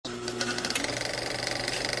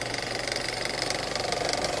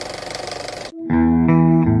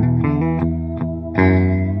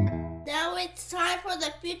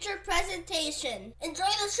future presentation. Enjoy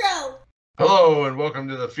the show. Hello and welcome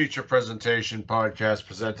to the Feature Presentation Podcast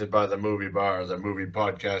presented by The Movie Bar, the movie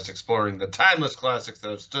podcast exploring the timeless classics that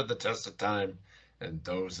have stood the test of time and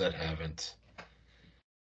those that haven't.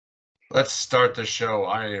 Let's start the show.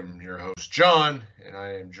 I am your host, John, and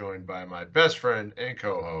I am joined by my best friend and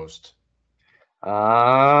co-host. I'm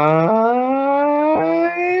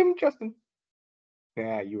Justin.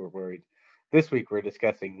 Yeah, you were worried. This week we're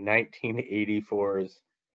discussing 1984's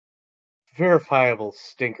verifiable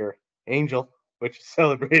stinker, Angel, which is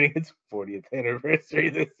celebrating its 40th anniversary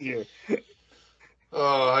this year.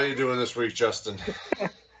 Oh, how you doing this week, Justin?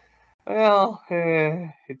 Well,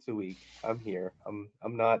 it's a week. I'm here. I'm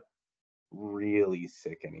not really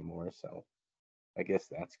sick anymore, so I guess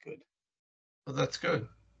that's good. Well, that's good.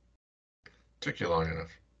 Took you long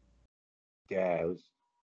enough. Yeah, I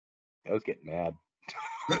was getting mad.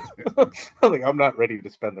 I'm not ready to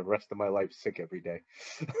spend the rest of my life sick every day.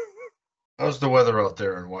 How's the weather out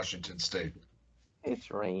there in Washington State? It's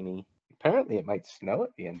rainy. Apparently, it might snow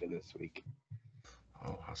at the end of this week.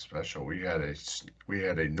 Oh, how special! We had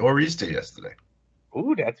a nor'easter yesterday.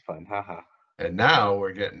 Ooh, that's fun, haha. And now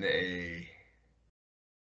we're getting a.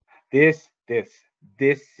 This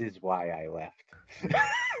is why I left.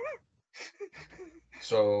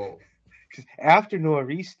 So, after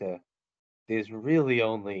nor'easter, there's really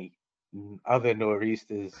only other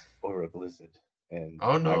nor'easters or a blizzard, and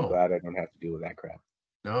I'm glad I don't have to deal with that crap.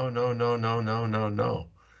 No.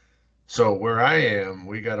 So where I am,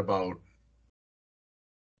 we got about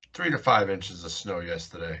 3 to 5 inches of snow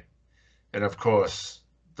yesterday, and of course,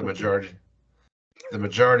 the majority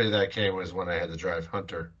of that came was when I had to drive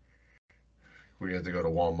Hunter. We had to go to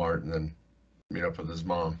Walmart and then meet up with his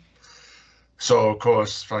mom. So of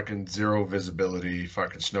course, fucking zero visibility,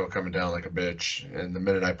 fucking snow coming down like a bitch, and the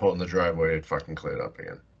minute I pulled in the driveway, it fucking cleared up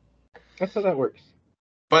again. That's how that works.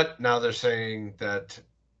 But now they're saying that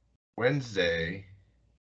Wednesday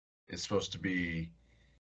is supposed to be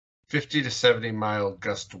 50 to 70 mile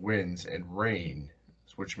gust winds and rain,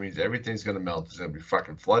 which means everything's going to melt. It's going to be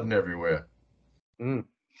fucking flooding everywhere.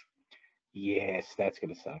 Yes, that's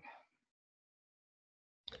going to suck.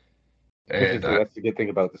 And that's the good thing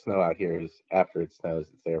about the snow out here is after it snows,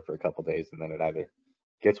 it's there for a couple days, and then it either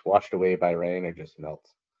gets washed away by rain or just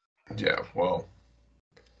melts. Yeah, well,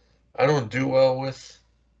 I don't do well with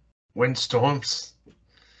windstorms.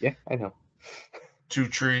 Yeah, I know.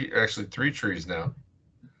 3 trees now.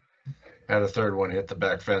 Had a third one hit the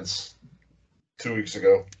back fence 2 weeks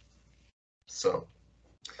ago. So,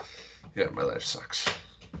 yeah, my life sucks.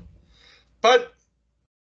 But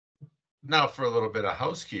now for a little bit of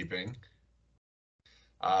housekeeping.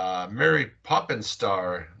 Mary Poppins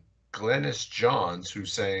star Glennis Johns, who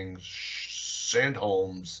sang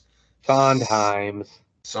Sondheim's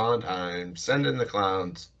Send in the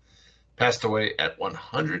Clowns, passed away at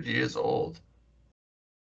 100 years old.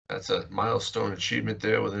 That's a milestone achievement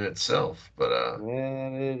there within itself. But yeah,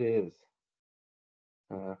 it is.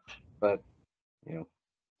 But you know,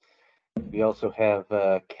 we also have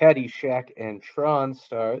Caddyshack and Tron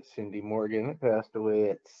star Cindy Morgan passed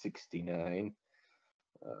away at 69.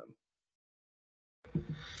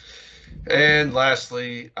 And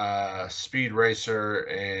lastly, Speed Racer,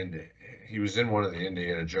 and he was in one of the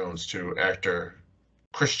Indiana Jones too. Actor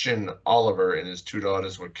Christian Oliver and his 2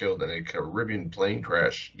 daughters were killed in a Caribbean plane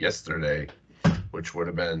crash yesterday, which would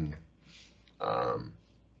have been the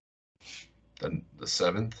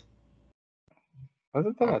 7th. Was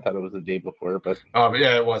it then? I thought it was the day before, but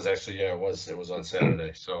yeah, it was actually. Yeah, it was on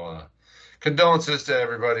Saturday. So condolences to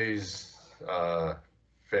everybody's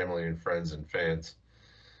family and friends and fans.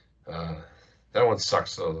 That one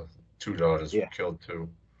sucks though. The 2 daughters were killed too.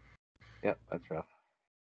 Yeah, that's rough.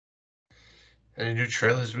 Any new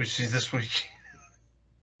trailers we see this week?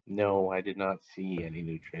 No, I did not see any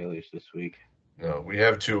new trailers this week. No, we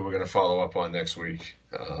have 2 we're going to follow up on next week.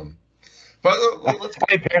 But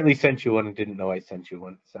I apparently sent you one and didn't know I sent you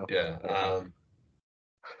one. So yeah.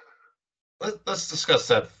 Let's discuss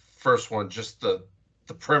that first one, just the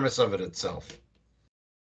premise of it itself.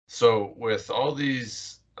 So with all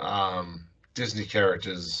these Disney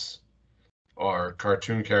characters or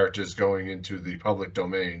cartoon characters going into the public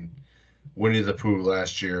domain, Winnie the Pooh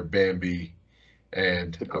last year, Bambi,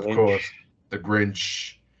 and of course the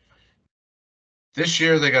Grinch. This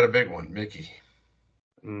year they got a big one, Mickey.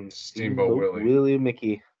 Steamboat Willie. Willie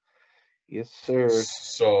Mickey. Yes, sir.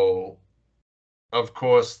 So, of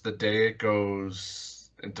course, the day it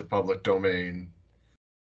goes into public domain,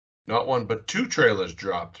 not 1 but 2 trailers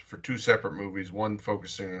dropped for 2 separate movies, one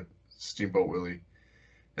focusing on Steamboat Willie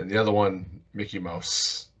and the other one Mickey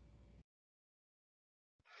Mouse.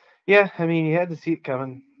 Yeah, I mean, you had to see it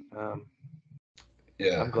coming.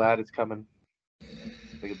 Yeah. I'm glad it's coming. I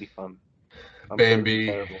think it'll be fun. I'm sure it'll be Bambi.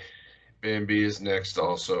 terrible. Bambi is next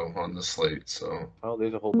also on the slate. So Oh,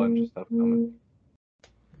 there's a whole bunch of stuff coming.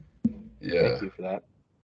 yeah. Thank you for that.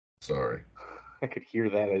 Sorry. I could hear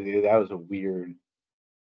that. That was a weird.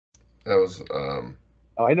 That was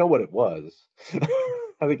Oh, I know what it was.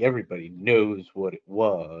 I think everybody knows what it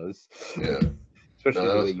was. yeah. Especially No,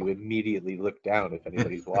 the that way was, you immediately look down if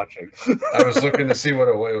anybody's watching. I was looking to see what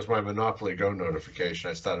it was. It was my Monopoly Go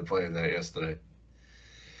notification. I started playing that yesterday.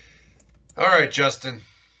 All right, Justin.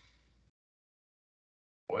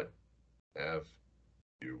 What have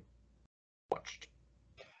you watched?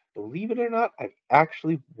 Believe it or not, I've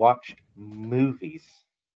actually watched movies.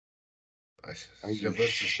 Are Your you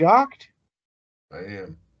list is, shocked? I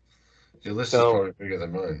am. Your list is So probably bigger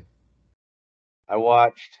than mine. I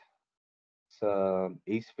watched some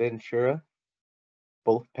Ace Ventura,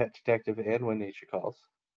 both Pet Detective and When Nature Calls,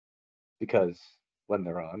 because when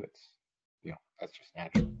they're on, it's that's just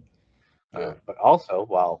natural. Yeah. But also,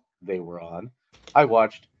 while they were on, I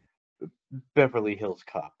watched Beverly Hills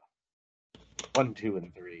Cop 1, 2,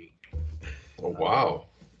 and 3. Oh wow.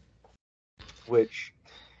 Which,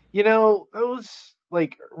 those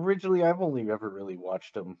like originally I've only ever really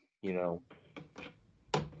watched them,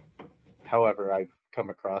 however I've come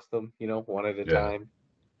across them, one at a Yeah. time,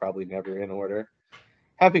 probably never in order.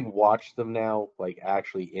 Having watched them now, like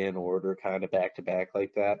actually in order, kind of back to back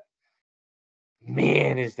like that,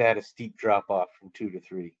 man, is that a steep drop off from 2 to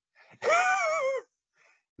 3.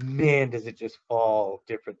 Man, does it just fall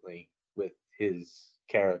differently with his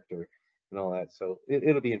character and all that. So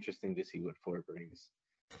it'll be interesting to see what 4 brings.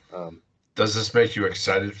 Does this make you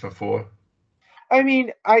excited for 4? I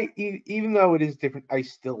mean, even though it is different, I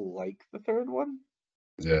still like the third one.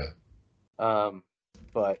 Yeah.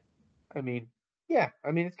 But I mean, yeah,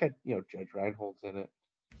 I mean it's got Judge Reinhold's in it,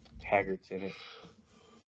 Taggart's in it.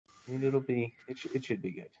 I mean, it should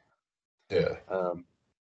be good. Yeah.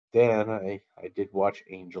 Then I did watch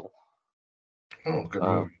Angel. Oh, good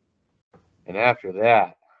movie. And after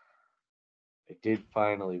that, I did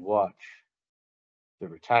finally watch The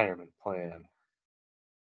Retirement Plan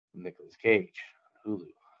with Nicolas Cage on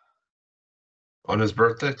Hulu. On his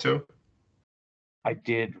birthday too? I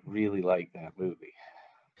did really like that movie.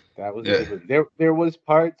 That was a Yeah. good movie. There was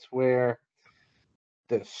parts where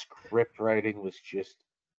the script writing was just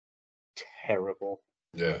terrible.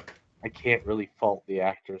 Yeah. I can't really fault the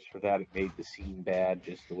actors for that. It made the scene bad,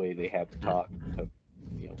 just the way they had to talk to,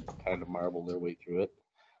 kind of marble their way through it.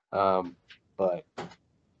 But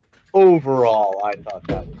overall, I thought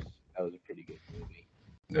that was a pretty good movie.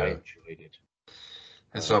 I Yeah. enjoyed it.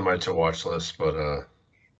 It's on my to watch list, but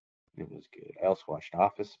It was good. I also watched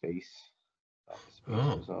Office Space. Office Space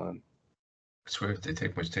oh, was on. I swear if they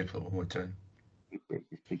take my tape one more time. You break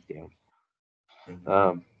your feet down.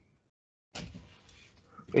 Mm-hmm.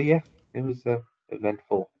 But yeah, it was a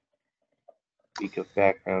eventful week of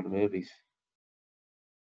background movies.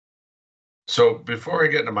 So before I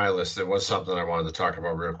get into my list, there was something I wanted to talk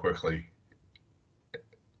about real quickly.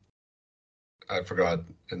 I forgot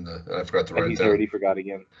to And write he's down. already forgot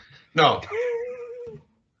again. No.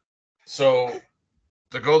 So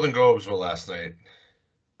the Golden Globes were last night,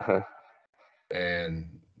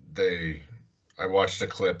 and I watched a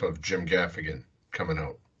clip of Jim Gaffigan coming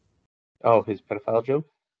out. Oh, his pedophile joke?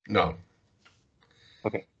 No.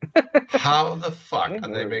 Okay. How the fuck I've are they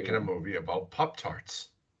never heard making a of that. movie about Pop-Tarts?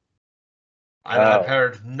 I've Oh.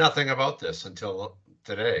 heard nothing about this until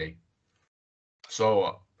today.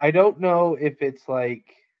 So I don't know if it's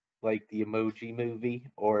like the Emoji Movie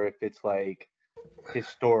or if it's like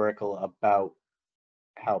historical about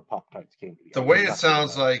how Pop Tarts came to be. the I know way it nothing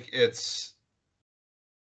sounds about it. like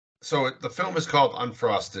the film is called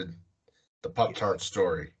Unfrosted, the Pop-Tart Yes.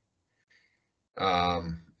 story.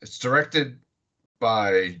 It's directed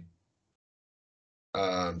by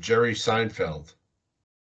Jerry Seinfeld,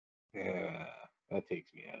 Yeah, that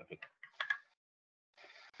takes me out of it.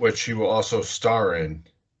 which he will also star in.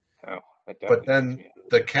 Oh, that But definitely takes then me out of it.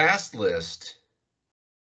 the cast list: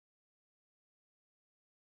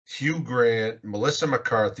 Hugh Grant, Melissa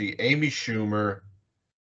McCarthy, Amy Schumer,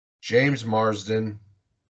 James Marsden,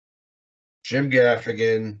 Jim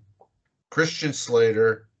Gaffigan, Christian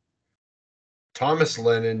Slater, Thomas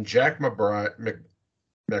Lennon, Jack McBrayer,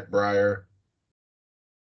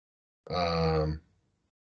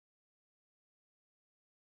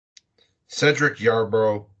 Cedric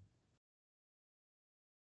Yarbrough.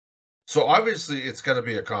 So obviously it's got to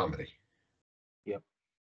be a comedy. Yep.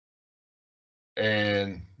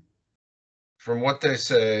 And from what they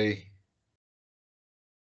say,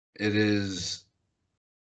 it is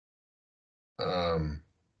I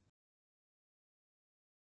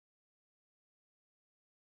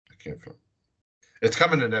can't find. It's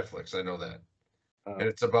coming to Netflix. I know that. And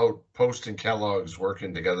it's about Post and Kellogg's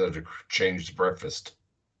working together to change the breakfast.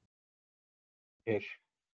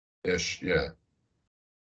 Ish, yeah.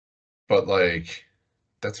 But like,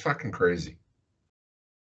 that's fucking crazy.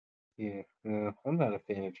 Yeah, I'm not a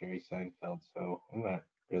fan of Jerry Seinfeld, so I'm not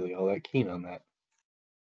really all that keen on that.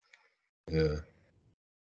 Yeah.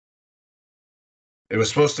 It was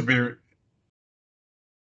supposed to be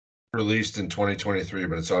released in 2023,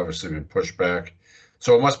 but it's obviously been pushed back.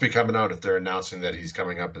 So it must be coming out if they're announcing that he's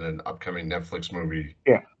coming up in an upcoming Netflix movie.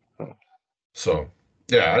 Yeah. So,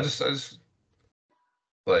 yeah, I just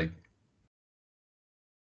like.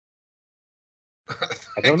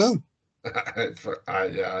 I don't know. I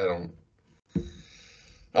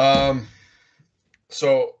don't.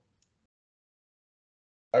 So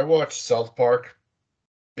I watched South Park,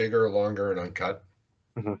 bigger, longer, and uncut.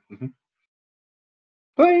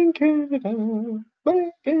 Playing Canada,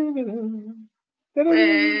 playing Canada.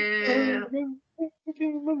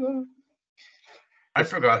 I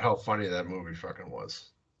forgot how funny that movie fucking was.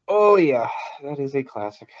 Oh yeah, that is a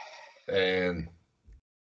classic. And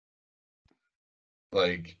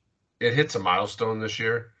like, it hits a milestone this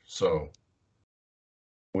year, so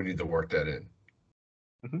we need to work that in.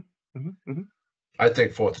 I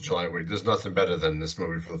think 4th of July week. There's nothing better than this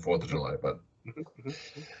movie for the 4th of July. But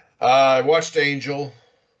I watched Angel.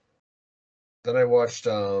 Then I watched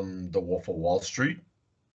The Wolf of Wall Street.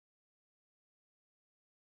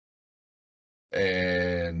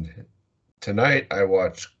 And tonight I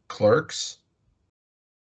watched Clerks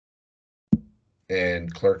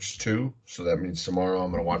and Clerks 2. So that means tomorrow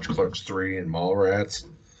I'm going to watch Clerks 3 and Mallrats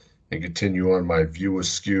and continue on my View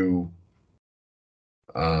Askew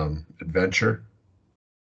adventure.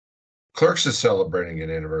 Clerks is celebrating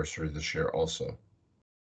an anniversary this year also.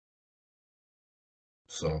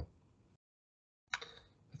 So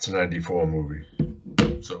it's a 94 movie.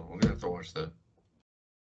 So we're going to have to watch that.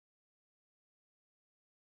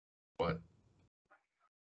 What?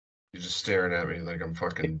 You're just staring at me like I'm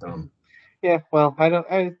fucking dumb. Yeah, well, I don't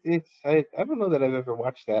know that I've ever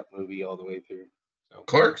watched that movie all the way through. So.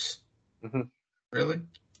 Clerks? Mm-hmm. Really?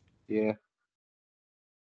 Yeah.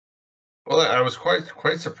 Well, I was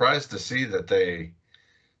quite surprised to see that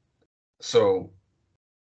so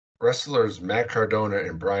wrestlers Matt Cardona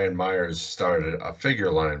and Brian Myers started a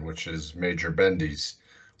figure line, which is Major Bendy's,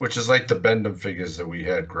 which is like the Bendham figures that we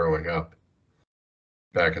had growing up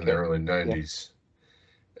back in the early 90s.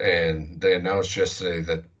 Yeah. And they announced yesterday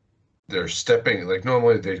that they're stepping, like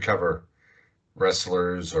normally they'd cover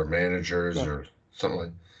wrestlers or managers or something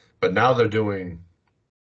like, but now they're doing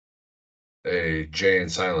a Jay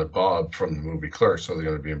and Silent Bob from the movie Clerks, so they're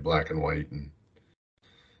going to be in black and white, and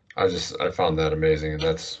I found that amazing, and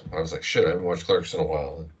I was like, shit, I haven't watched Clerks in a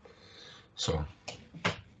while, and so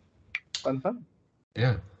fun.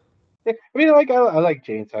 Yeah. Yeah, I mean, like I like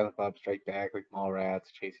Jay and Silent Bob Strike Back, like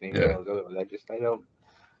Mallrats, Chasing Amy, all those other ones. I don't.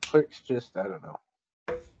 Clerks just, I don't know.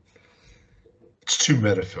 It's too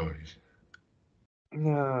meta for you.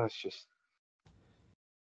 No, it's just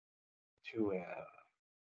too. Never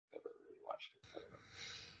really watched it.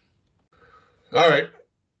 All right.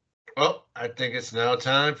 Well, I think it's now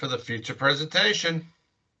time for the feature presentation.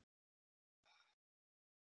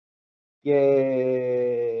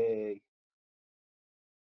 Yay!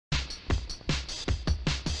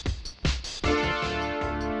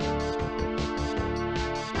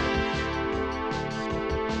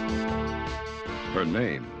 Her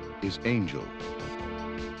name is Angel.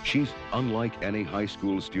 She's unlike any high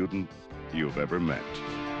school student you've ever met.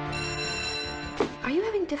 Are you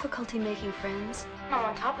having difficulty making friends? I'm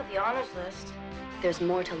on top of the honors list. There's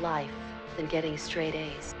more to life than getting straight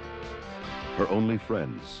A's. Her only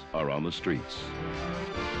friends are on the streets.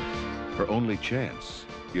 Her only chance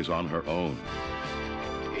is on her own.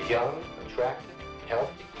 You're young, attractive,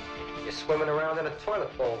 healthy. You're swimming around in a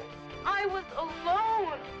toilet bowl. I was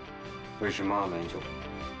alone. Where's your mom, Angel?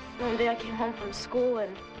 One day I came home from school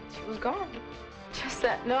and she was gone. Just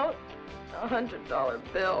that note,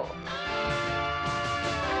 $100 bill.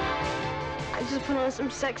 I just put on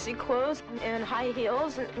some sexy clothes and high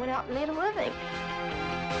heels and went out and made a living.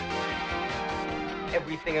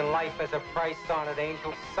 Everything in life has a price on it,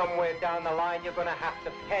 Angel. Somewhere down the line, you're gonna have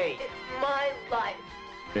to pay. It's my life.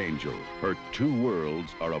 Angel, her two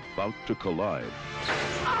worlds are about to collide.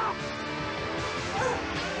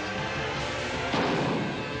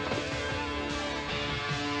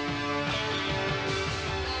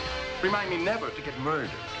 Remind me never to get murdered.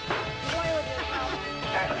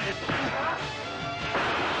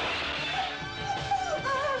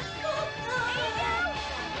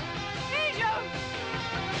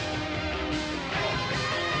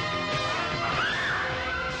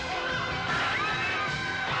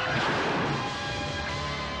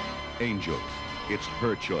 Angel. It's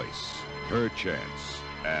her choice, her chance,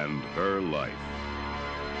 and her life.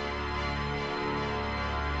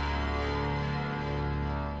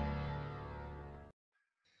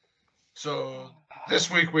 So this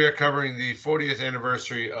week we are covering the 40th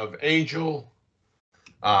anniversary of Angel.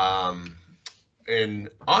 An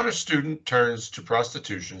honor student turns to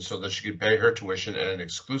prostitution so that she can pay her tuition at an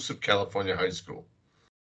exclusive California high school.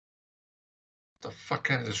 The fuck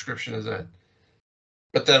kind of description is that?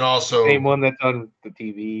 But then also Same one that's on the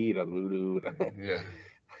TV, the Voodoo. yeah.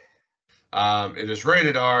 It is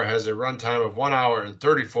rated R, has a runtime of 1 hour and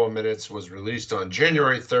 34 minutes, was released on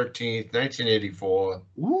January 13th, 1984.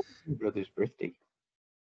 Ooh, my brother's birthday.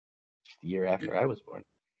 Just the year after I was born.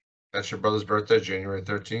 That's your brother's birthday, January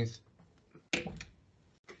 13th?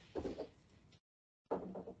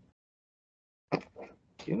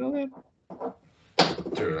 You know that?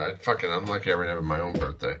 Dude, I'm lucky I remember my own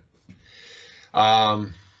birthday.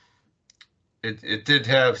 It did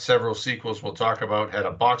have several sequels we'll talk about. Had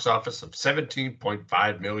a box office of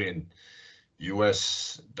 $17.5 million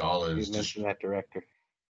US dollars. You mentioned that director.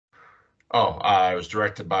 Oh, it was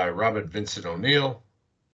directed by Robert Vincent O'Neill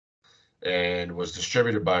and was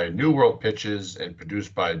distributed by New World Pictures and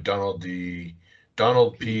produced by Donald P.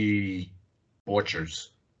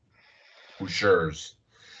 Bouchers.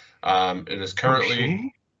 It is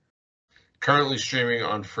currently streaming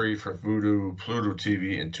on free for Vudu, Pluto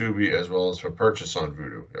TV, and Tubi, as well as for purchase on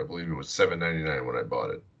Vudu. I believe it was $7.99 when I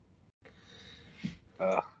bought it.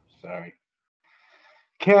 Sorry.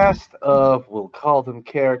 Cast of, we'll call them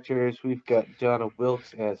characters. We've got Donna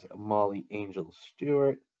Wilkes as Molly Angel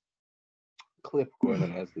Stewart, Cliff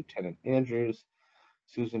Gordon as Lieutenant Andrews,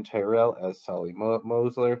 Susan Tyrrell as Solly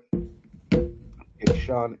Mosler, Kit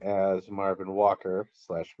Sean as Marvin Walker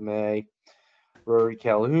 / May, Rory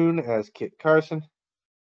Calhoun as Kit Carson,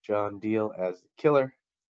 John Deal as the Killer,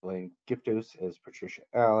 Blaine Giftos as Patricia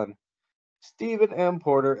Allen, Stephen M.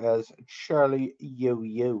 Porter as Charlie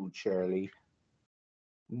Yo-Yo Charlie,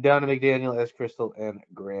 Donna McDaniel as Crystal, and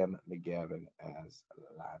Graham McGavin as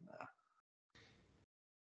Lana.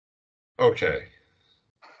 Okay.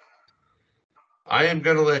 I am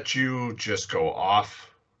going to let you just go off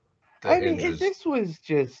the hinges. This was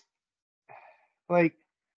just, like,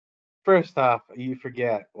 first off, you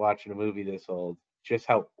forget watching a movie this old, just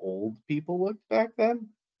how old people looked back then.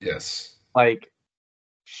 Yes. Like,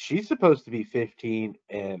 she's supposed to be 15,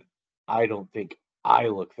 and I don't think I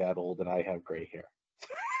look that old, and I have gray hair.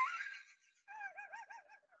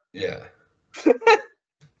 Yeah.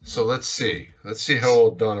 So let's see. Let's see how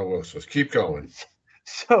old Donna Wilkes was. Keep going.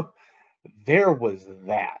 So there was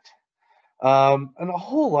that. And a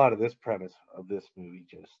whole lot of this premise of this movie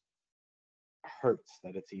just hurts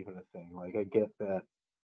that it's even a thing. Like, I get that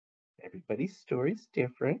everybody's story's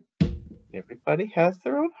different. Everybody has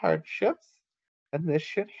their own hardships. And this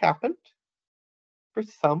shit happened. For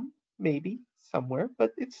some, maybe, somewhere.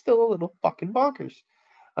 But it's still a little fucking bonkers.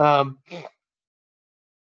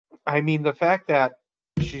 I mean, the fact that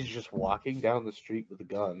she's just walking down the street with a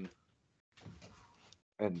gun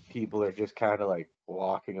and people are just kind of like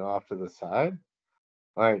walking off to the side.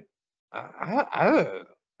 Like, I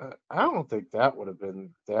don't think that would have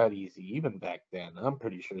been that easy even back then. I'm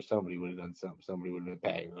pretty sure somebody would have done something. Somebody would have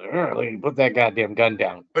been hey, put that goddamn gun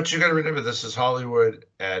down. But you got to remember, this is Hollywood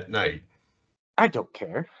at night. I don't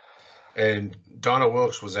care. And Donna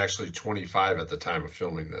Wilkes was actually 25 at the time of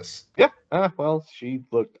filming this. Yeah. Well, she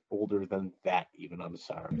looked older than that even. I'm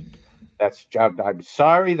sorry. I'm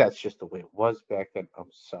sorry. That's just the way it was back then.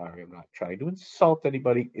 I'm sorry. I'm not trying to insult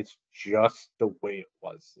anybody. It's just the way it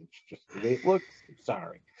was. It's just the way it looks. I'm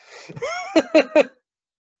sorry.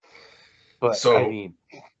 But, so, I mean...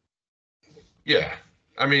 Yeah.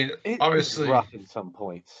 I mean, obviously... It's rough at some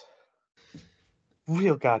points.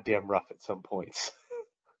 Real goddamn rough at some points.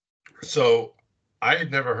 So, I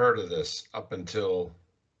had never heard of this up until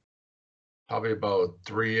probably about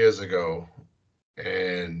 3 years ago,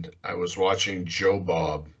 and I was watching Joe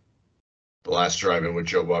Bob, The Last Drive-In with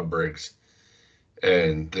Joe Bob Briggs,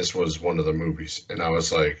 and this was one of the movies, and I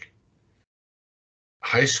was like,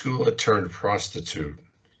 high schooler turned prostitute.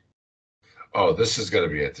 Oh, this is going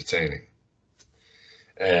to be entertaining.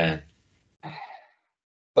 And,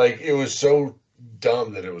 like, it was so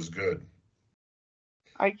dumb that it was good.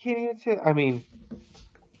 I can't even say. I mean,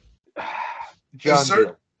 John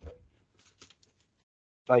Deal.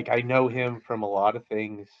 Like, I know him from a lot of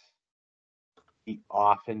things. He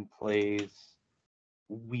often plays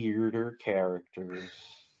weirder characters.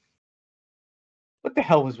 What the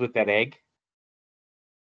hell was with that egg?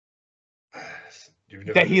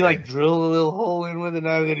 That he like drilled a little hole in with, and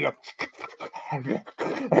then he goes,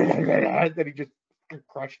 then he just fucking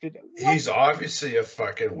crushed it. He's obviously a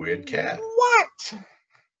fucking weird cat. What?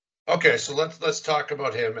 Okay, so let's talk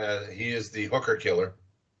about him. He is the hooker killer.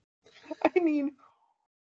 I mean,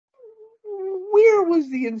 where was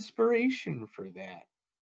the inspiration for that?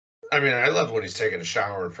 I mean, I love when he's taking a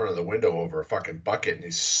shower in front of the window over a fucking bucket and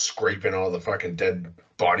he's scraping all the fucking dead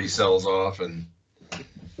body cells off and.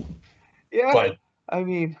 Yeah, But I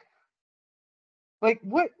mean, like,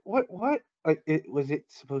 what? Like, was it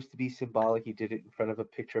supposed to be symbolic? He did it in front of a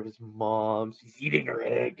picture of his mom. She's eating her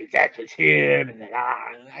egg. Because that's what's him. And then,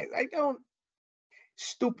 I don't.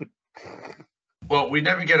 Stupid. well, we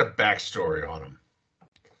never get a backstory on him.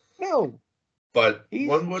 No. But He's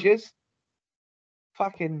one would just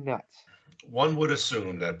fucking nuts. One would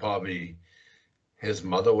assume that probably his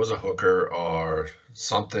mother was a hooker or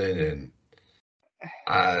something, and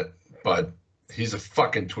but he's a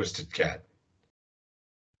fucking twisted cat.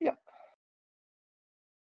 Yeah.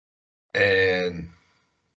 And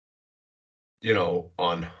you know,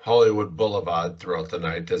 on Hollywood Boulevard throughout the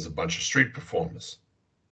night, there's a bunch of street performers.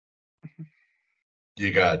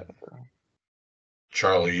 You got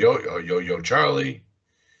Charlie Yo-Yo Charlie,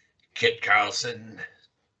 Kit Carlson,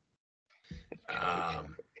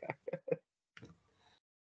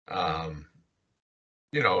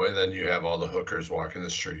 you know, and then you have all the hookers walking the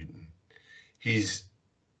street. He's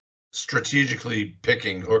strategically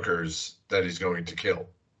picking hookers that he's going to kill.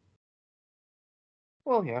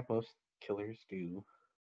 Well, yeah, most killers do.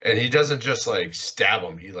 And he doesn't just like stab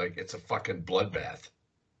them. It's a fucking bloodbath.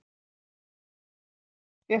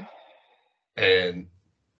 Yeah. And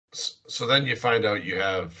so then you find out you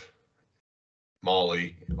have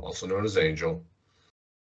Molly, also known as Angel,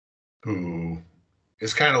 who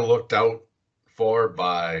is kind of looked out for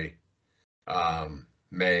by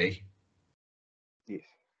May. Yes.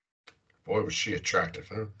 Boy, was she attractive,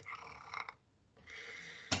 huh?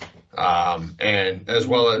 And as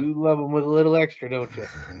well as you love him with a little extra, don't you?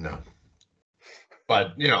 No.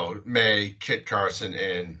 But you know, May, Kit Carson,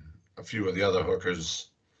 and a few of the other hookers.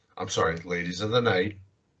 I'm sorry, ladies of the night.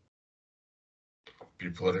 Be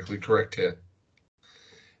politically correct here.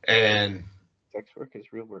 And sex work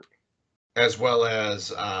is real work. As well as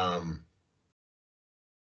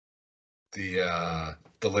the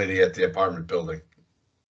lady at the apartment building,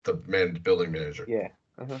 the building manager. Yeah.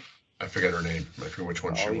 Uh-huh. I forget her name. I forget which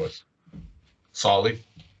one Solly. she was. Solly?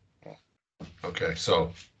 Yeah. Okay,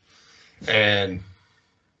 so, and,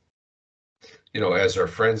 you know, as her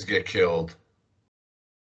friends get killed,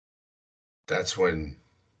 that's when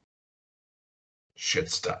shit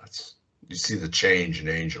starts. You see the change in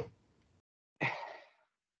Angel.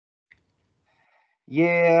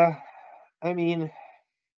 Yeah. I mean,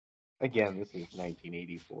 again, this is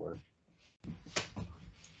 1984.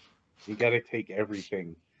 You got to take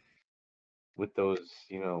everything with those,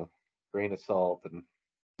 you know, grain of salt and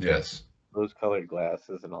yes, those colored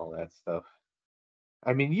glasses and all that stuff.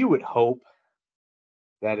 I mean, you would hope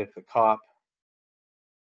that if the cop,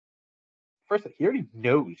 first, he already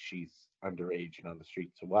knows she's underage and on the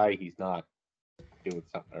street, so why he's not doing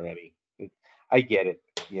something already? I get it.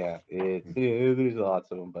 Yeah, there's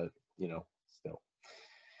lots of them, but you know, still.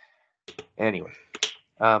 Anyway,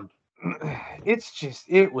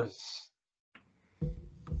 it was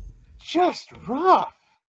just rough.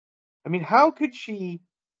 I mean, how could she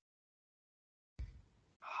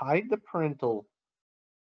hide the parental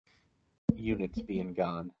units being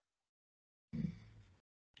gone?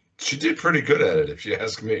 She did pretty good at it, if you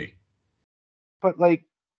ask me. But like,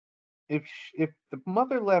 if the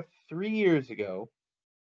mother left 3 years ago,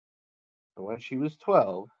 when she was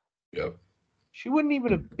 12, yep, she wouldn't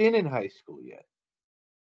even have been in high school yet.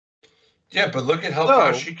 Yeah, but look at how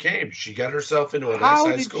far she came. She got herself into a nice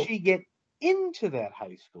high school. How did she get into that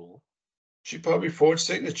high school? She probably forged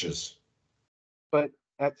signatures. But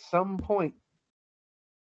at some point,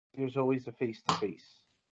 there's always a face-to-face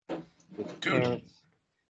with Dude, parents.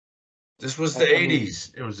 This was the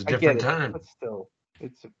 80s. It was a different time. But still,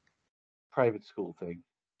 it's a private school thing.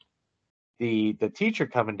 The teacher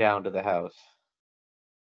coming down to the house,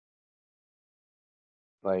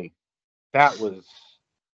 like, that was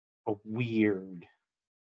a weird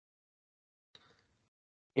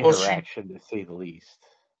interaction, to say the least.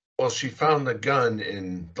 Well, she found the gun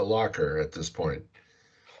in the locker at this point.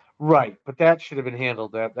 Right, but that should have been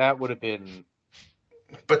handled. That would have been...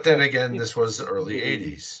 But then again, this was the early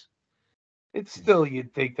 80s. It's still,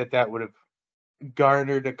 you'd think that would have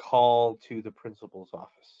garnered a call to the principal's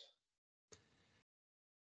office.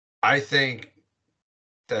 I think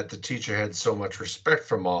that the teacher had so much respect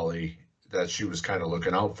for Molly that she was kind of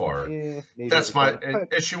looking out for her. Yeah, that's my, and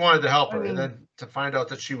she wanted to help her. And then to find out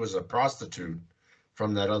that she was a prostitute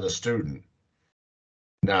from that other student,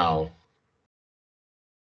 Now,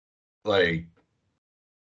 like,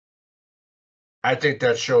 I think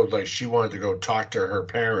that showed like she wanted to go talk to her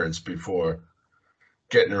parents before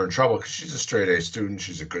getting her in trouble because she's a straight A student.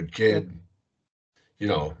 She's a good kid, you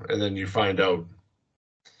know. And then you find out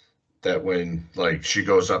that when like she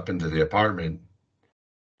goes up into the apartment,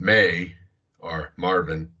 May or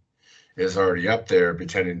Marvin is already up there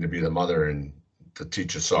pretending to be the mother, and the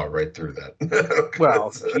teacher saw right through that.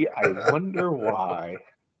 Well, gee, I wonder why.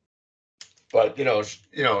 But you know,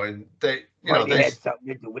 and they, you know, Might have they had something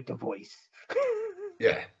to do with the voice.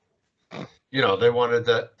 yeah, you know, they wanted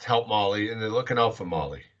to help Molly, and they're looking out for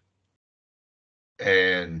Molly.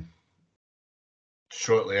 And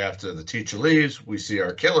shortly after the teacher leaves, we see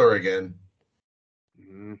our killer again,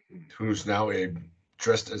 who's now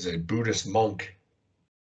dressed as a Buddhist monk.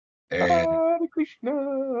 And Hare Krishna,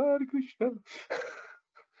 Hare Krishna.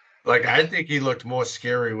 like, I think he looked more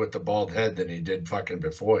scary with the bald head than he did fucking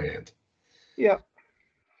beforehand. Yeah.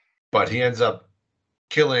 But he ends up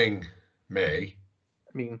killing May.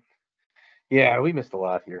 I mean, yeah, we missed a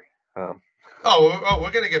lot here. We're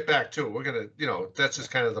going to get back to it. We're going to, you know, that's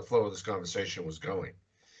just kind of the flow of this conversation was going.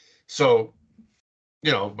 So,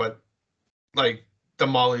 you know, but like the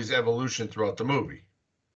Molly's evolution throughout the movie.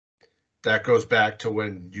 That goes back to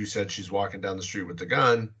when you said she's walking down the street with the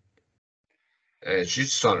gun. And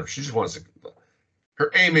she's just on her. She just wants to.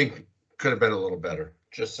 Her aiming could have been a little better.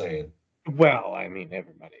 Just saying. Well, I mean,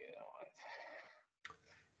 everybody, you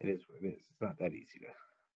know, it is what it is. It's not that easy to.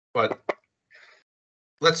 But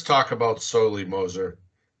let's talk about Solly Moser,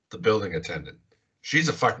 the building attendant. She's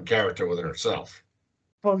a fucking character within herself.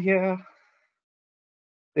 Well, yeah,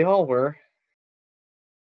 they all were.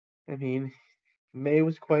 I mean, May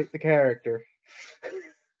was quite the character.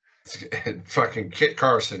 And fucking Kit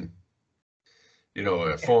Carson, you know,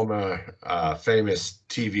 a former famous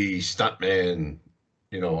TV stuntman,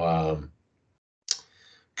 you know,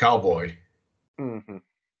 cowboy. Mm-hmm.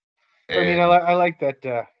 I mean, I like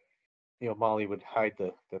that, you know, Molly would hide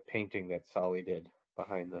the painting that Solly did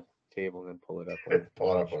behind the table and then pull it up when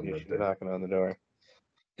she was knocking on the door.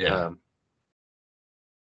 Yeah.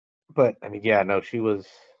 But, I mean, yeah, no, she was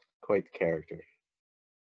quite the character.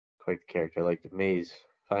 Quite the character. I like May's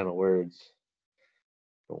final words.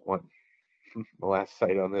 Don't want the last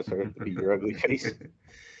sight on this earth to be your ugly face.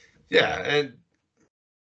 Yeah, and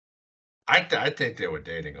I think they were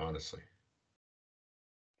dating, honestly.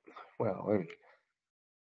 Well, I mean,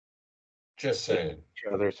 just saying.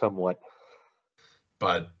 Each other somewhat.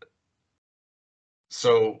 But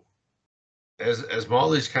so as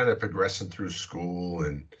Molly's kind of progressing through school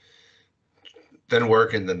and then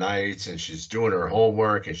working the nights, and she's doing her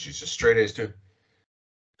homework, and she's a straight A student,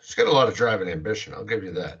 she's got a lot of drive and ambition. I'll give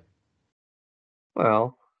you that.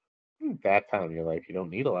 Well, that time in your life, you don't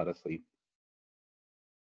need a lot of sleep.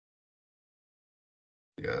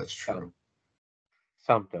 Yeah, that's true.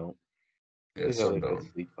 Some don't. Yeah, some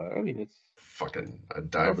don't. Sleep. I mean, it's fucking a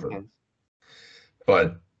die for them.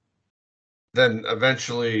 But then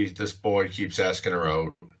eventually, this boy keeps asking her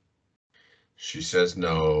out. She says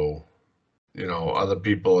no. You know, other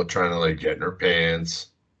people are trying to like get in her pants.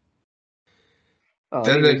 Oh,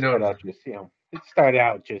 then they start out just, you know, it started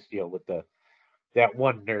out just, you know, with that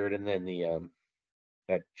one nerd, and then the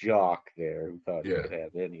that jock there who thought he could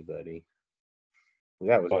have anybody.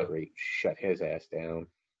 That was great. Shut his ass down.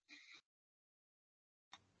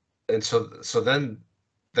 And so then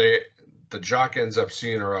the jock ends up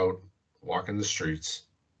seeing her out walking the streets.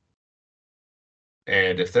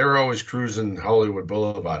 And if they're always cruising Hollywood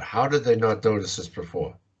Boulevard, how did they not notice this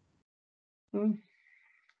before? One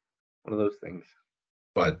of those things.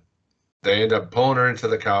 But they end up pulling her into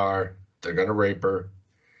the car. They're going to rape her.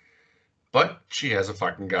 But she has a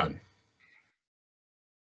fucking gun.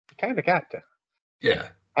 Kind of got to. Yeah.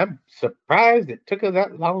 I'm surprised it took her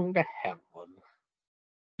that long to have one.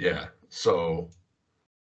 Yeah. So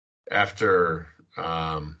after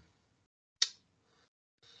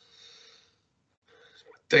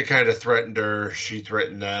they kind of threatened her, she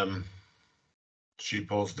threatened them. She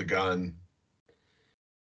pulls the gun,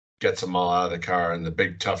 gets them all out of the car, and the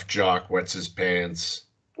big tough jock wets his pants.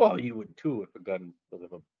 Well, you would too if a gun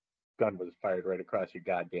was fired right across your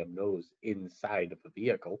goddamn nose inside of the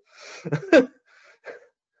vehicle.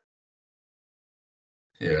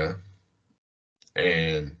 Yeah.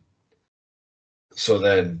 And so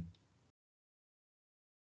then,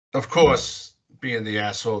 of course, being the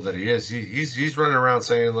asshole that he is, he's running around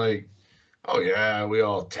saying like, oh yeah, we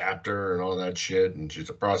all tapped her and all that shit, and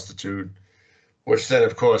she's a prostitute. Which then,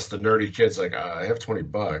 of course, the nerdy kid's like, I have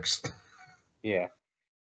 $20. Yeah.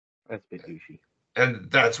 That's a bit douchey.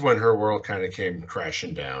 And that's when her world kind of came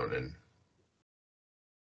crashing down. And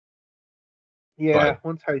Yeah, But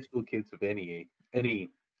once high school kids of any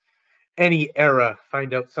era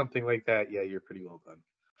find out something like that, yeah, you're pretty well done.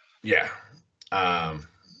 yeah.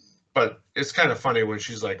 But it's kind of funny when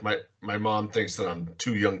she's like, my mom thinks that I'm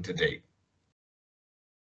too young to date.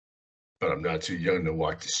 But I'm not too young to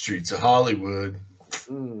walk the streets of Hollywood.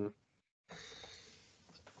 Mm.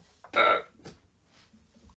 Uh,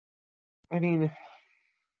 I mean,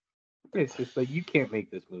 it's just like you can't make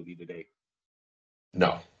this movie today.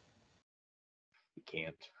 no. You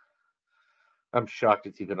can't. I'm shocked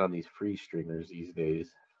it's even on these free streamers these days.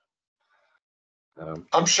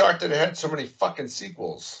 I'm shocked that it had so many fucking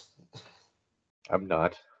sequels. I'm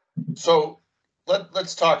not. So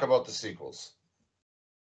let's talk about the sequels.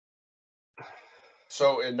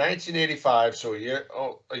 So in 1985, so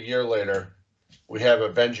a year later, we have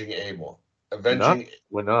Avenging Abel.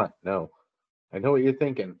 We're not. No. I know what you're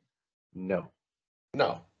thinking. No.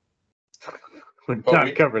 No. We're But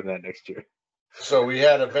not covering that next year. So we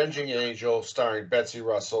had Avenging Angel starring Betsy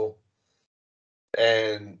Russell,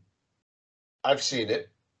 and I've seen it.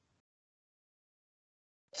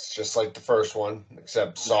 It's just like the first one,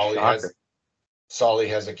 except Solly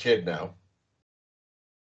has a kid now.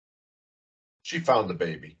 She found the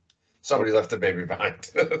baby. Somebody left the baby behind.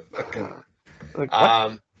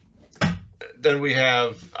 Then we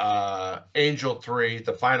have Angel 3,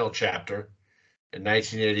 the final chapter, in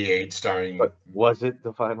 1988, starring. But was it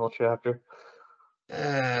the final chapter?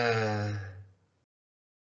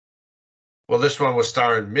 Well, this one was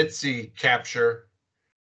starring Mitzi Capture.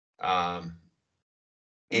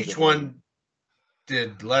 Each one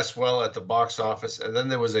did less well at the box office, and then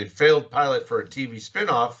there was a failed pilot for a TV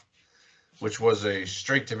spinoff, which was a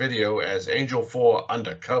straight-to-video as Angel 4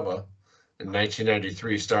 Undercover in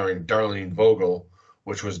 1993, starring Darlene Vogel,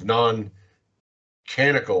 which was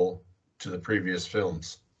non-canonical to the previous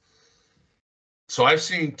films. So I've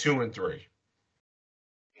seen 2 and 3.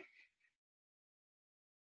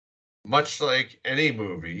 Much like any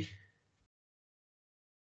movie,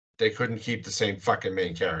 they couldn't keep the same fucking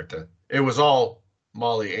main character. It was all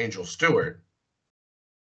Molly Angel Stewart.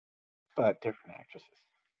 But different actresses.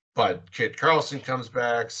 But Kit Carlson comes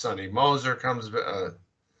back, Sonny Moser comes back,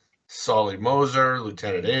 Solly Moser,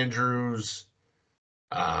 Lieutenant Andrews.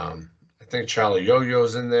 I think Charlie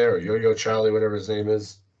Yo-Yo's in there, or Yo-Yo Charlie, whatever his name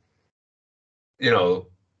is. You know.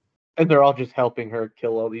 And they're all just helping her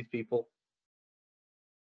kill all these people?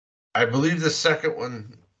 I believe the second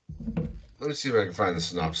one, let me see if I can find the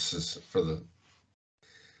synopsis for the.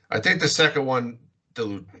 I think the second one,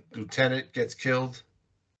 the lieutenant gets killed.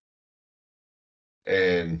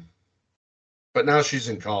 But now she's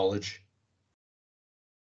in college.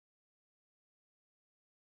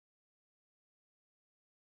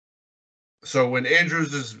 So when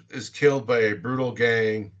Andrews is killed by a brutal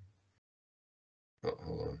gang,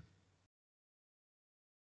 hold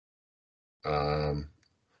on.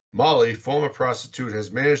 Molly, former prostitute,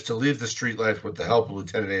 has managed to leave the street life with the help of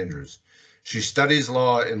Lieutenant Andrews. She studies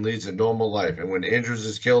law and leads a normal life. And when Andrews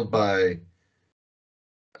is killed by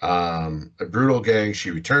a brutal gang,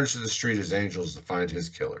 she returns to the street as Angels to find his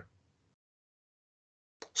killer.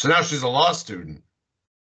 So now she's a law student.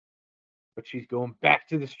 But she's going back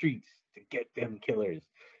to the streets to get them killers.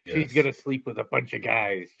 Yes. She's going to sleep with a bunch of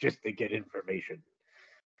guys just to get information.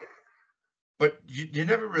 But you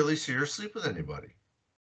never really see her sleep with anybody.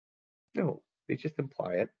 No, they just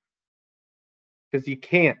imply it. Because you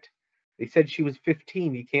can't. They said she was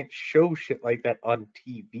 15. You can't show shit like that on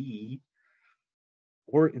TV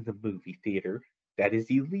or in the movie theater. That is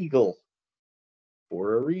illegal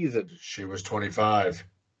for a reason. She was 25.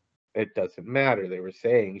 It doesn't matter. They were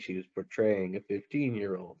saying she was portraying a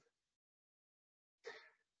 15-year-old.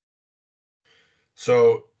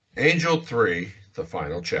 So, Angel 3, the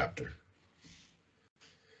final chapter.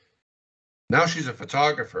 Now she's a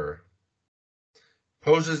photographer,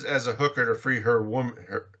 poses as a hooker to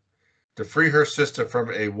free her sister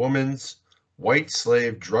from a woman's white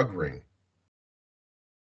slave drug ring.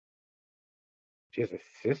 She has a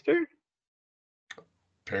sister?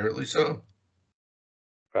 Apparently so.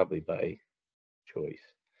 Probably by choice.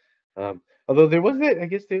 Although there was that,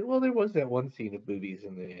 there was that one scene of boobies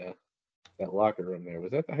in the that locker room there.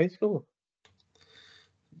 Was that the high school?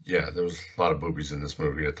 Yeah, there was a lot of boobies in this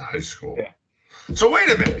movie at the high school. Yeah. So wait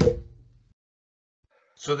a minute.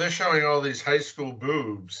 So they're showing all these high school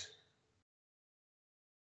boobs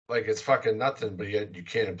like it's fucking nothing, but yet you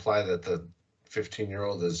can't imply that the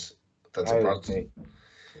 15-year-old that's a prostitute.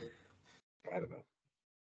 I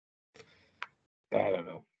don't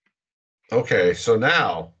know. Okay, so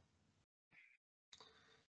now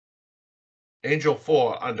Angel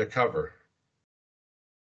 4 Undercover.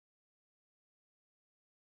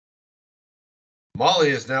 Molly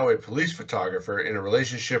is now a police photographer in a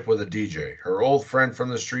relationship with a DJ. Her old friend from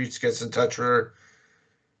the streets gets in touch with her.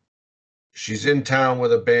 She's in town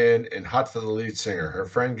with a band and hot for the lead singer. Her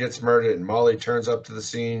friend gets murdered, and Molly turns up to the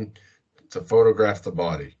scene to photograph the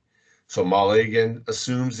body. So Molly again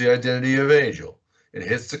assumes the identity of Angel and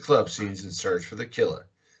hits the club scenes in search for the killer,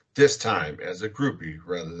 this time as a groupie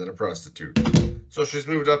rather than a prostitute. So she's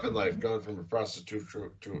moved up in life, gone from a prostitute to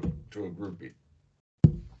a groupie.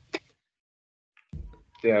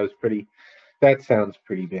 Yeah, that sounds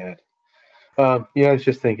pretty bad. I was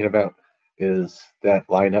just thinking about is that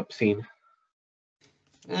lineup scene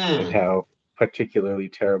and how particularly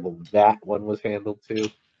terrible that one was handled too.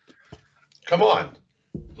 Come on.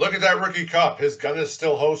 Look at that rookie cop. His gun is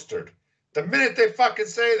still holstered. The minute they fucking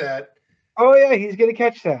say that. Oh, yeah, he's going to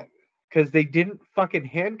catch that. Because they didn't fucking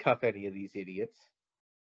handcuff any of these idiots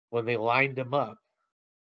when they lined them up.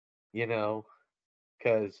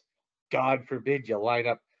 Because God forbid you line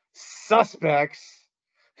up suspects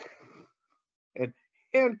and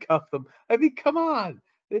handcuff them. I mean, come on.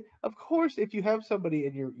 Of course, if you have somebody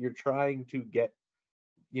and you're trying to get,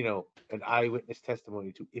 an eyewitness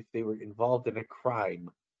testimony to if they were involved in a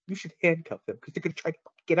crime, you should handcuff them because they're going to try to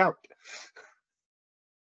get out.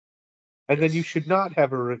 And then you should not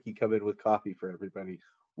have a rookie come in with coffee for everybody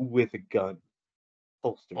with a gun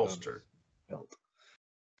holstered belt.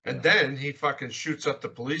 And then he fucking shoots up the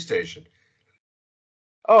police station.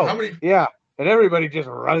 Oh, yeah. And everybody just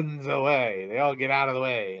runs away. They all get out of the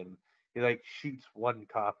way. And he shoots one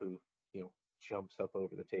cop who, jumps up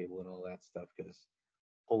over the table and all that stuff because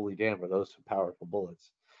holy damn, are those some powerful bullets.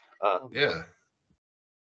 Yeah.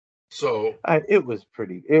 So it was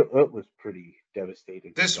pretty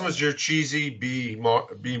devastating. This was your cheesy B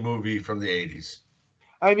movie from the 80s.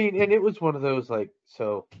 I mean, and it was one of those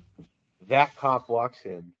so that cop walks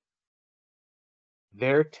in.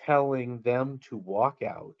 They're telling them to walk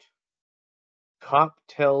out. Cop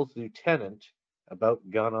tells lieutenant about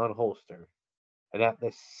gun on holster. And at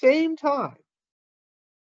the same time,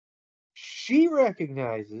 she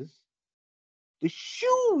recognizes the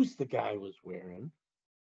shoes the guy was wearing.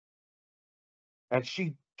 And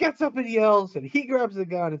she gets up and yells, and he grabs the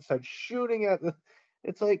gun and starts shooting at the...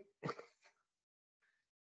 It's like...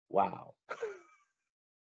 wow.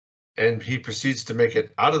 And he proceeds to make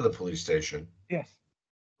it out of the police station. Yes.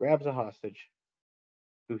 Grabs a hostage,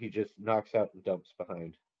 who he just knocks out and dumps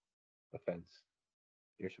behind a fence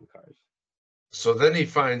near some cars. So then he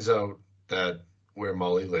finds out that where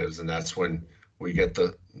Molly lives, and that's when we get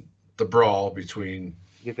the brawl between...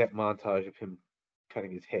 You get that montage of him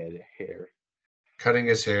cutting his hair. Cutting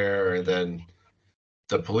his hair, and then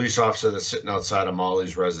the police officer that's sitting outside of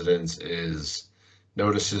Molly's residence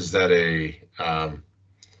notices that a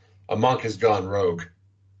monk has gone rogue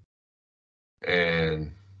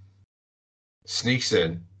and sneaks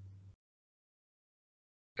in,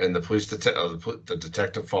 and the police the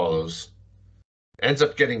detective follows, ends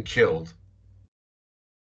up getting killed,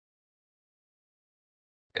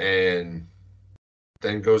 and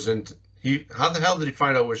then goes into how the hell did he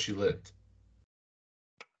find out where she lived?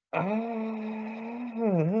 I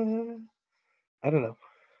don't know.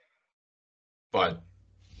 But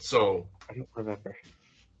so I don't remember.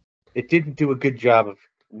 It didn't do a good job of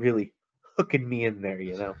really hooking me in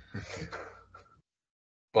there,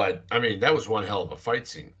 But I mean, that was one hell of a fight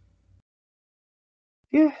scene.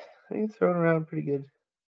 Yeah, I think it's thrown around pretty good.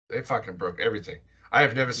 They fucking broke everything. I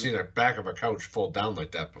have never seen a back of a couch fall down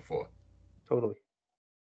like that before. Totally.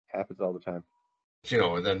 Happens all the time.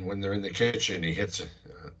 And then when they're in the kitchen, he hits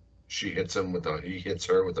she hits him he hits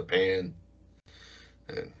her with a pan,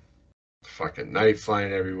 and fucking knife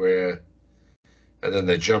flying everywhere. And then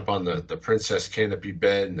they jump on the princess canopy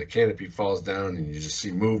bed, and the canopy falls down, and you just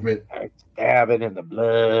see movement. Stabbing in the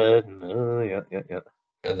blood. Yeah.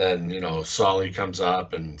 And then, Solly comes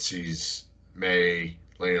up and sees May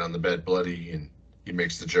laying on the bed bloody, and he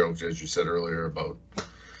makes the joke, as you said earlier, about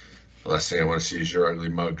the last thing I want to see is your ugly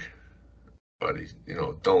mug. But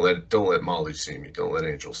don't let Molly see me. Don't let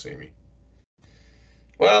Angel see me.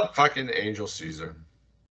 Well, fucking Angel sees her.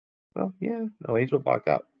 Well, yeah. No, Angel walked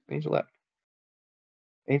out. Angel left.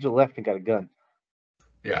 Angel left and got a gun.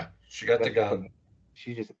 Yeah, she got the gun.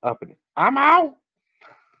 She's just up in it. I'm out!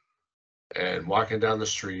 And walking down the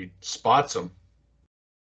street, spots him.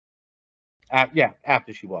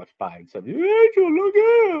 After she walks by and said, Angel, look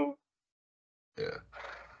out! Yeah.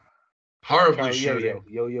 Horribly Charlie, shooting.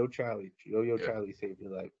 Yo, Charlie. Charlie saved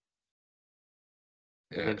your life.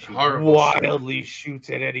 Yeah, And she horrible wildly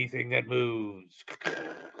shoots at anything that moves.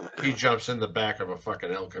 He jumps in the back of a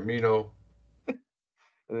fucking El Camino. I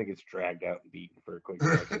think it's dragged out and beaten for a quick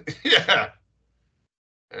second. Yeah.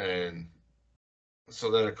 And So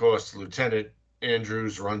then, of course, Lieutenant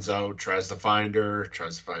Andrews runs out, tries to find her,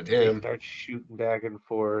 tries to find They him. start shooting back and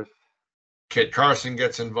forth. Kit Carson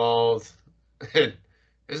gets involved. And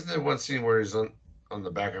isn't there one scene where he's on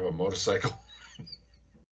the back of a motorcycle?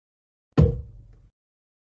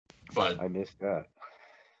 But I missed that.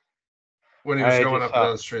 when he was I going just up and saw-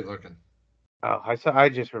 down the street looking. Oh, I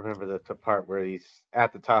just remember the part where he's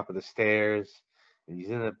at the top of the stairs, and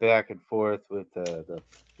he's in the back and forth with the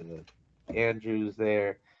Andrews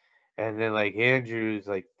there, and then like Andrews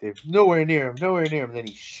like they're nowhere near him, and then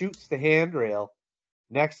he shoots the handrail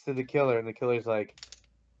next to the killer, and the killer's like,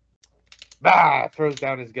 bah, throws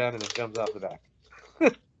down his gun and then jumps off the back.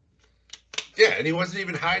 Yeah, and he wasn't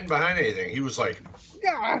even hiding behind anything. He was like,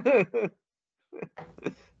 Yeah.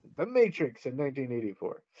 The Matrix in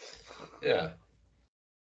 1984. yeah.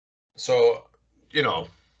 So, you know,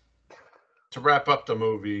 to wrap up the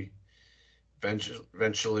movie,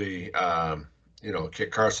 eventually, you know,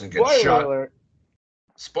 Kit Carson gets Spoiler shot. alert.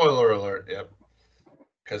 Spoiler alert, yep.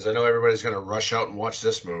 Because I know everybody's going to rush out and watch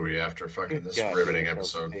this movie after fucking this God, riveting damn,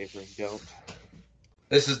 episode. Don't.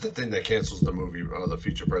 This is the thing that cancels the movie, the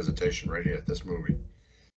feature presentation right here, this movie.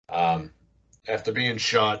 After being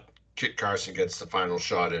shot, Kit Carson gets the final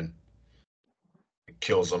shot in.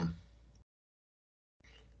 Kills him.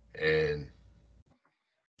 And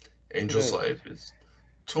Angel's life is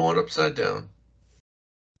torn upside down.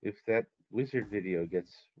 If that Wizard video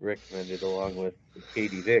gets recommended along with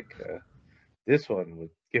Katie Vick, this one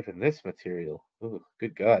with given this material, oh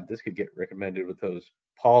good God, this could get recommended with those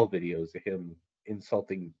Paul videos of him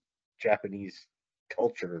insulting Japanese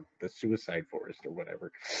culture, the suicide forest or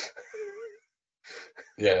whatever.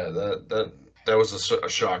 Yeah, that was a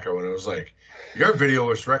shocker when it was like, your video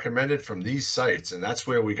was recommended from these sites, and that's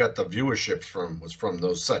where we got the viewership from, was from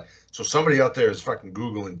those sites. So somebody out there is fucking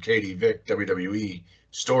Googling Katie Vick WWE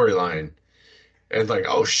storyline, and like,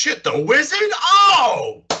 oh shit, the Wizard?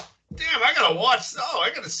 Oh! Damn, I gotta watch,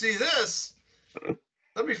 I gotta see this.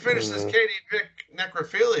 Let me finish this Katie Vick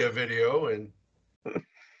necrophilia video. And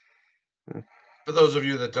for those of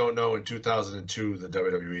you that don't know, in 2002, the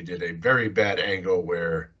WWE did a very bad angle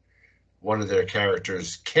where one of their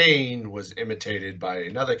characters, Kane, was imitated by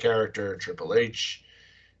another character, Triple H,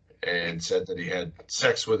 and said that he had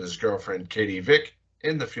sex with his girlfriend, Katie Vick,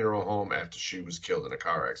 in the funeral home after she was killed in a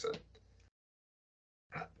car accident.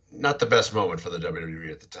 Not the best moment for the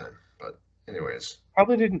WWE at the time, but anyways.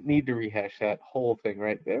 Probably didn't need to rehash that whole thing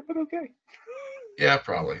right there, but okay. Yeah,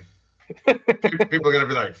 probably. People are going to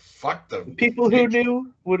be like, fuck them. People who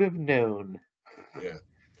knew would have known. Yeah.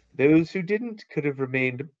 Those who didn't could have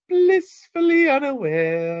remained blissfully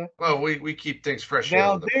unaware. Well, we keep things fresh.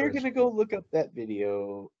 Now they're going to go look up that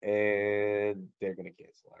video and they're going to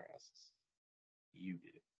cancel our asses. You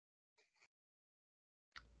did it.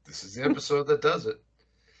 This is the episode that does it.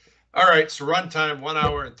 All right, so runtime, 1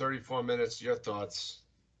 hour and 34 minutes. Your thoughts?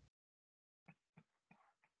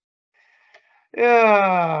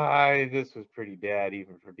 Yeah, this was pretty bad,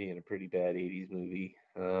 even for being a pretty bad 80s movie.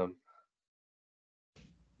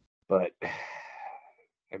 But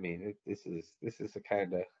I mean, this is the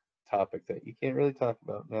kind of topic that you can't really talk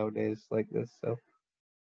about nowadays like this. So,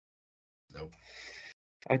 nope.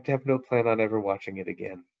 I have no plan on ever watching it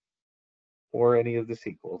again, or any of the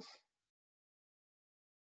sequels.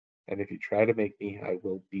 And if you try to make me, I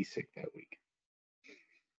will be sick that week.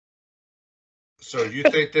 So you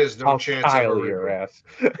think there's no I'll chance Kyle of a your ass.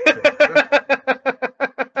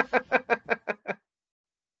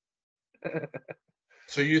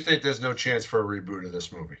 So you think there's no chance for a reboot of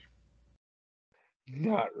this movie?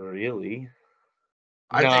 Not really.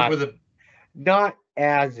 I think not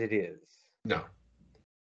as it is. No.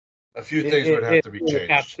 A few things would have to be changed. It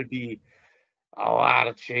would have to be a lot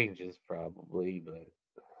of changes, probably, but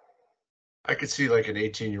I could see like an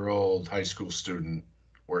 18-year-old high school student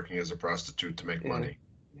working as a prostitute to make money.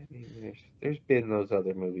 I mean, there's been those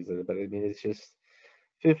other movies, but I mean, it's just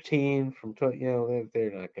 15 from 20. You know,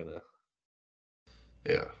 they're not gonna.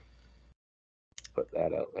 Yeah. Put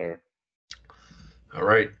that out there. All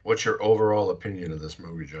right. What's your overall opinion of this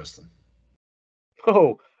movie, Justin?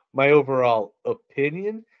 Oh, my overall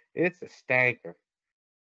opinion? It's a stanker.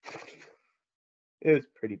 It was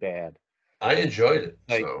pretty bad. I enjoyed it.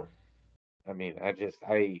 So. I mean,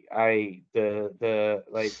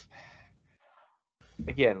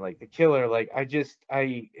 again, like the killer, like I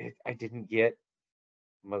didn't get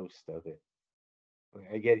most of it.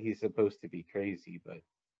 I get he's supposed to be crazy, but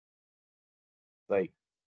like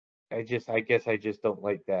I guess I just don't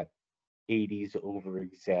like that 80s over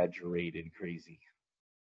exaggerated crazy.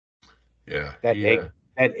 Yeah. That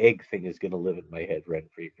egg thing is gonna live in my head rent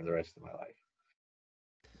free for the rest of my life.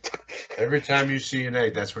 Every time you see an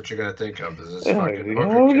egg, that's what you're gonna think of. Is this Oh, fucking hooker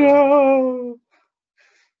oh killer? no!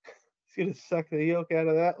 He's gonna suck the yolk out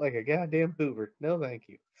of that like a goddamn Hoover. No, thank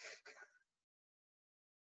you.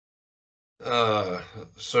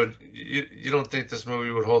 So you don't think this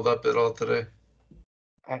movie would hold up at all today?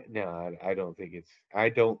 I don't think it's. I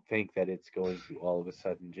don't think that it's going to all of a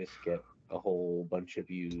sudden just get a whole bunch of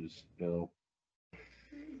views. No,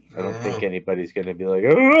 I don't think anybody's going to be like, I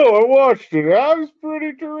don't know, I watched it. That was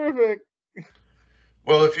pretty terrific.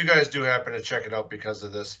 Well, if you guys do happen to check it out because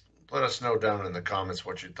of this, let us know down in the comments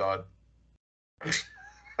what you thought.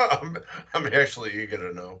 I'm actually eager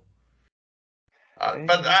to know.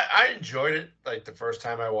 But I enjoyed it. Like the first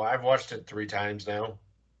time I've watched it 3 times now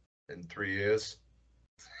in 3 years.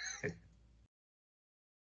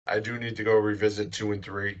 I do need to go revisit 2 and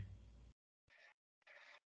 3.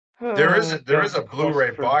 There is a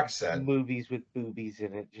Blu-ray box set. Movies with boobies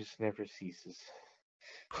in it just never ceases.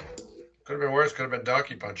 Could have been worse. Could have been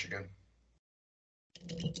Donkey Punch again.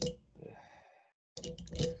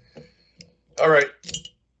 All right.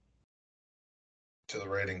 To the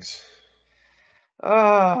ratings.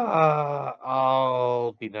 I'll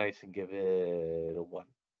be nice and give it a 1.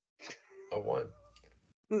 A 1.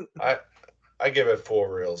 I give it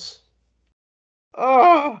 4 reels.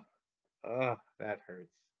 That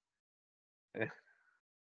hurts.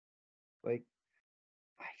 Like,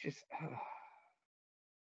 I just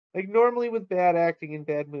like normally with bad acting in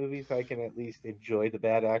bad movies, I can at least enjoy the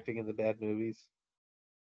bad acting in the bad movies.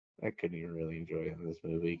 I couldn't even really enjoy it in this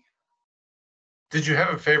movie. Did you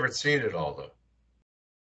have a favorite scene at all, though?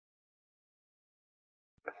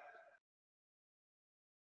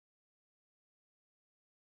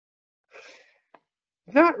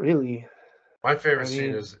 Not really. My favorite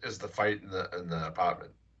scene is the fight in the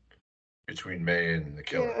apartment between May and the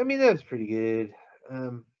killer. Yeah, I mean that's pretty good.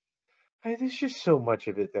 There's just so much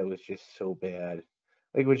of it that was just so bad.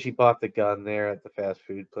 Like when she bought the gun there at the fast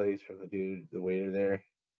food place from the waiter there.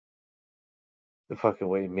 The fucking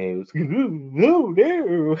way May was, no.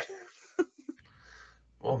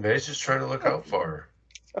 Well, May's just trying to look out for her.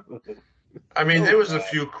 I mean, there was a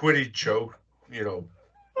few quitty joke,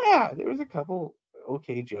 Yeah, there was a couple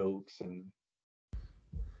okay jokes, and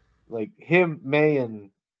like May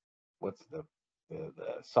and what's the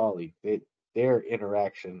Solly, their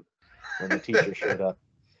interaction when the teacher showed up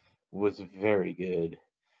was very good.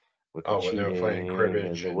 With the when they were playing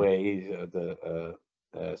cribbage and the way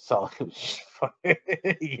Solly was just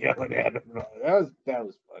yelling at him. That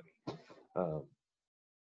was funny.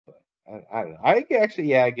 But I don't know. I guess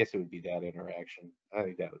it would be that interaction. I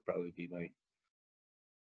think that would probably be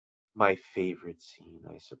my favorite scene,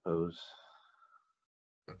 I suppose.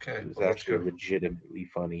 Okay. It was actually legitimately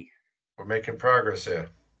funny. We're making progress here.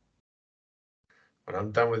 When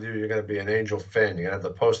I'm done with you, you're gonna be an Angel fan. You're gonna have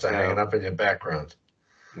the poster hanging up in your background.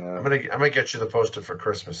 No. I'm gonna get you the poster for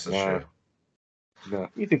Christmas this year. No,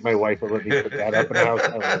 you think my wife will let me put that up in the house?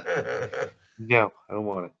 No, I don't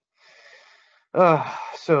want it.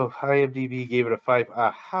 So IMDb gave it a 5.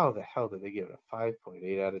 How the hell did they give it a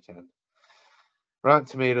 5.8 out of 10? Rotten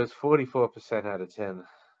Tomatoes 44% out of 10.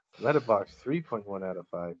 Letterboxd 3.1 out of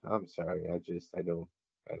 5. I'm sorry, I don't know.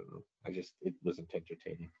 It wasn't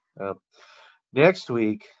entertaining. Next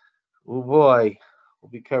week, oh boy,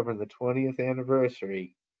 we'll be covering the 20th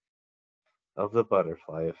anniversary of The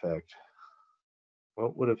Butterfly Effect.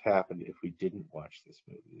 What would have happened if we didn't watch this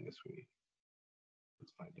movie this week?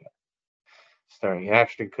 Let's find out. Starring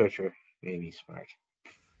Ashton Kutcher, Amy Smart.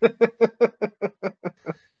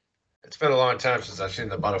 It's been a long time since I've seen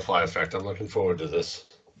The Butterfly Effect. I'm looking forward to this.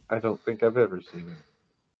 I don't think I've ever seen it.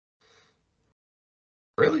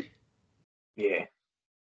 Really? Yeah.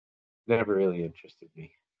 Never really interested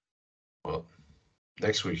me. Well,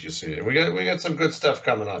 next week you'll see it. We got some good stuff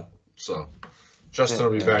coming up. So Justin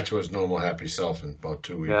will be back to his normal happy self in about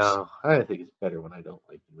 2 weeks. No, I think it's better when I don't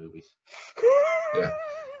like the movies. Yeah.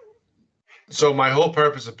 So my whole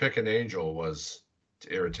purpose of picking Angel was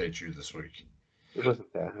to irritate you this week. It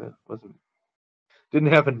wasn't that. It wasn't.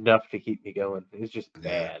 Didn't have enough to keep me going. It was just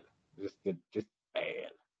bad. Just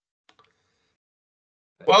bad.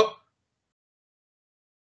 Well,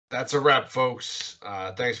 that's a wrap, folks.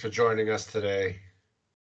 Thanks for joining us today.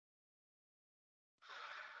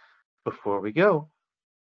 Before we go,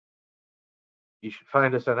 you should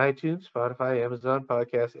find us on iTunes, Spotify, Amazon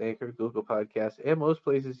Podcasts, Anchor, Google Podcasts, and most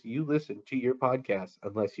places you listen to your podcasts,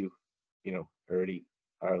 unless you already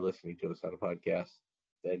are listening to us on a podcast.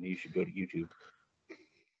 Then you should go to YouTube.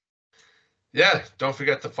 Yeah, don't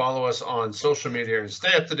forget to follow us on social media and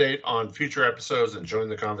stay up to date on future episodes and join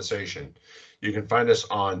the conversation. You can find us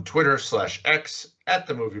on Twitter /X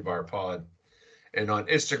 @TheMovieBarPod and on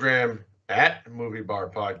Instagram at Movie Bar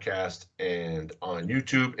Podcast, and on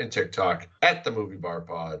YouTube and TikTok at The Movie Bar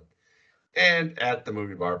Pod, and at The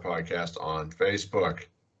Movie Bar Podcast on Facebook.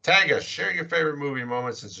 Tag us, share your favorite movie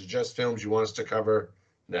moments, and suggest films you want us to cover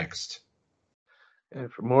next.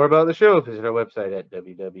 And for more about the show, visit our website at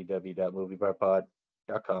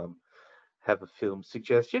www.moviebarpod.com. Have a film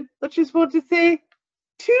suggestion, or just want to say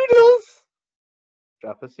toodles?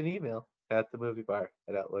 Drop us an email at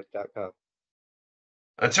themoviebar@outlook.com.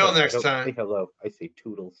 Until next Don't time. say hello. I say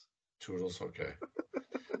toodles. Toodles, okay.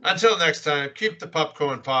 Until next time, keep the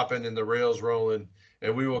popcorn popping and the rails rolling,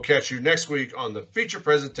 and we will catch you next week on the feature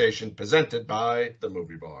presentation presented by The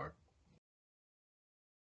Movie Bar.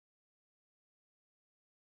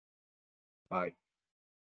 Bye.